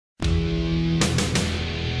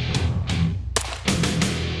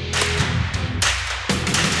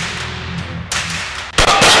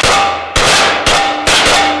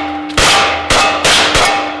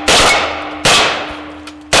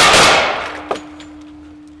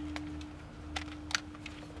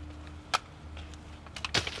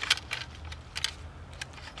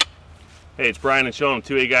Hey, it's Brian and Sean,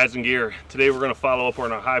 2A Guys and Gear. Today we're going to follow up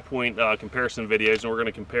on our high point comparison videos, and we're going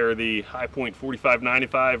to compare the high point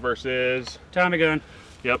 45-95 versus Tommy Gun.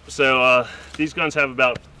 Yep. So these guns have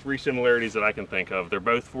about 3 similarities that I can think of. They're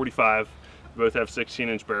both 45, both have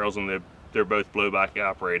 16-inch barrels, and they're both blowback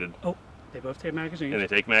operated. Oh, they both take magazines. And they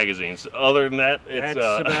take magazines. Other than that, it's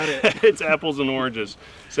That's about it. it's apples and oranges.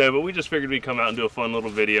 So, but we just figured we'd come out and do a fun little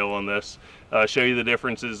video on this, show you the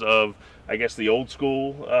differences of, I guess, the old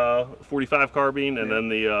school 45 carbine and then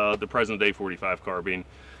the present day 45 carbine.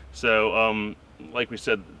 So, like we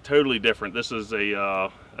said, totally different. This is a,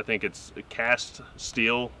 I think it's a cast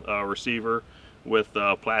steel receiver with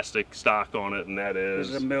plastic stock on it, and that is...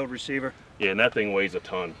 This is a milled receiver. Yeah, and that thing weighs a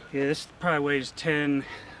ton. Yeah, this probably weighs 10,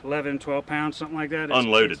 11, 12 pounds, something like that.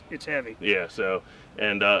 Unloaded. It's heavy. Yeah, so,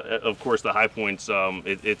 and of course the high points,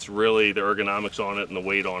 it's really the ergonomics on it and the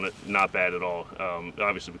weight on it, not bad at all.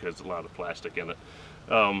 Obviously because there's a lot of plastic in it.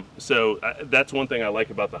 So that's one thing I like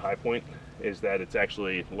about the high point, is that it's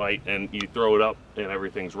actually light and you throw it up and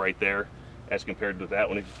everything's right there, as compared to that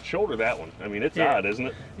one. If you shoulder that one, I mean, it's odd, isn't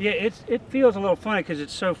it? Yeah, it feels a little funny because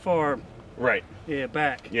it's so far back.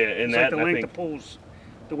 Yeah, and it's that, like the length of pulls,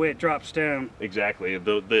 the way it drops down. Exactly.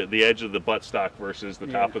 The edge of the buttstock versus the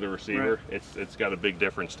top of the receiver, it's got a big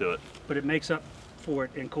difference to it. But it makes up for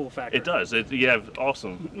it in cool factor. It does. You have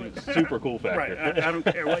awesome, super cool factor. Right. I don't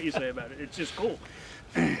care what you say about it. It's just cool.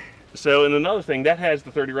 So, and another thing, that has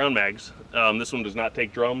the 30-round mags. This one does not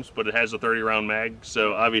take drums, but it has a 30-round mag.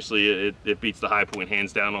 So obviously it beats the high point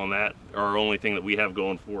hands down on that. Our only thing that we have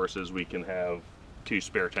going for us is we can have 2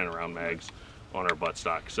 spare 10-round mags on our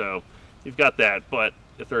buttstock. So you've got that, but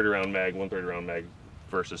a 30-round mag, one 30-round mag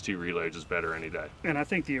versus 2 reloads is better any day. And I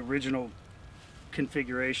think the original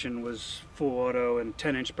configuration was full auto and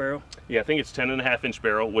 10-inch barrel. Yeah, I think it's 10.5-inch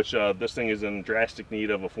barrel, which this thing is in drastic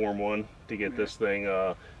need of a Form 1 to get this thing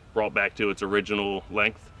brought back to its original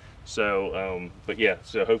length. So, but yeah,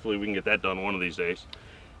 so hopefully we can get that done one of these days.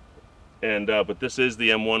 And but this is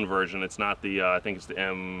the M1 version. It's not the I think it's the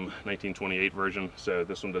M1928 version. So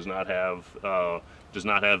this one does not have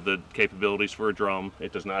the capabilities for a drum.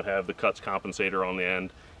 It does not have the cuts compensator on the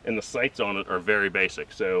end, and the sights on it are very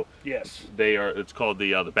basic. So yes, they are. It's called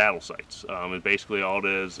the battle sights. And basically all it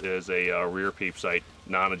is a rear peep sight,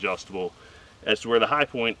 non-adjustable. As to where the high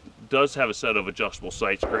point does have a set of adjustable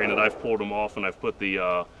sights. Granted, I've pulled them off and I've put the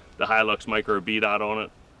Hilux Micro B dot on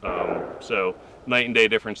it. So night and day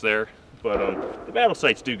difference there. But the battle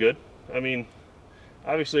sights do good. I mean,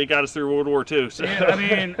 obviously it got us through World War II. So. Yeah, I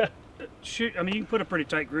mean, shoot. I mean, you can put a pretty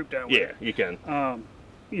tight group down with it. Yeah, you can.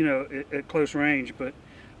 You know, at close range, but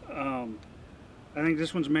I think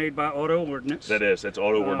this one's made by Auto Ordnance. That is. It's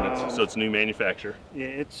Auto Ordnance, so it's new manufacturer. Yeah,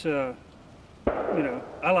 it's you know,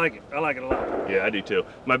 I like it. I like it a lot. Yeah, I do too.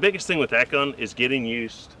 My biggest thing with that gun is getting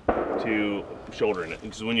used to shouldering it,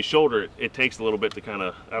 because when you shoulder it, it takes a little bit to kind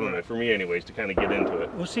of, I don't know, for me anyways, to kind of get into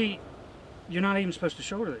it. Well, see, you're not even supposed to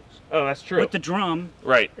shoulder these. Oh, that's true. With the drum,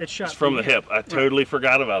 it's shot from the hip. I totally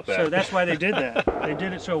forgot about that. So that's why they did that. They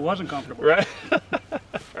did it so it wasn't comfortable. Right.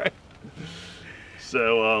 Right.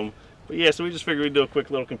 So, but yeah, so we just figured we'd do a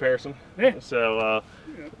quick little comparison. Yeah. So,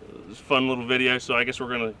 it's a fun little video. So I guess we're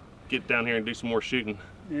gonna get down here and do some more shooting.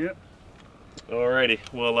 Yep. Alrighty.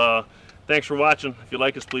 Well, thanks for watching. If you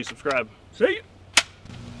like us, please subscribe. See you.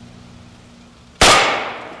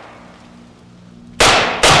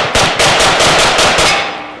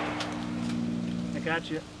 I got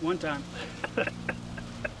you one time.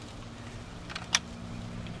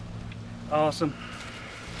 Awesome.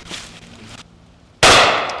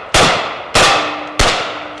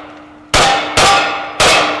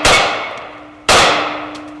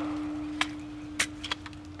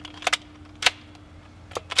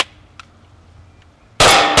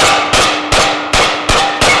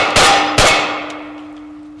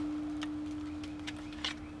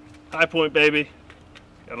 High point, baby.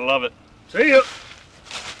 Gotta love it. See ya.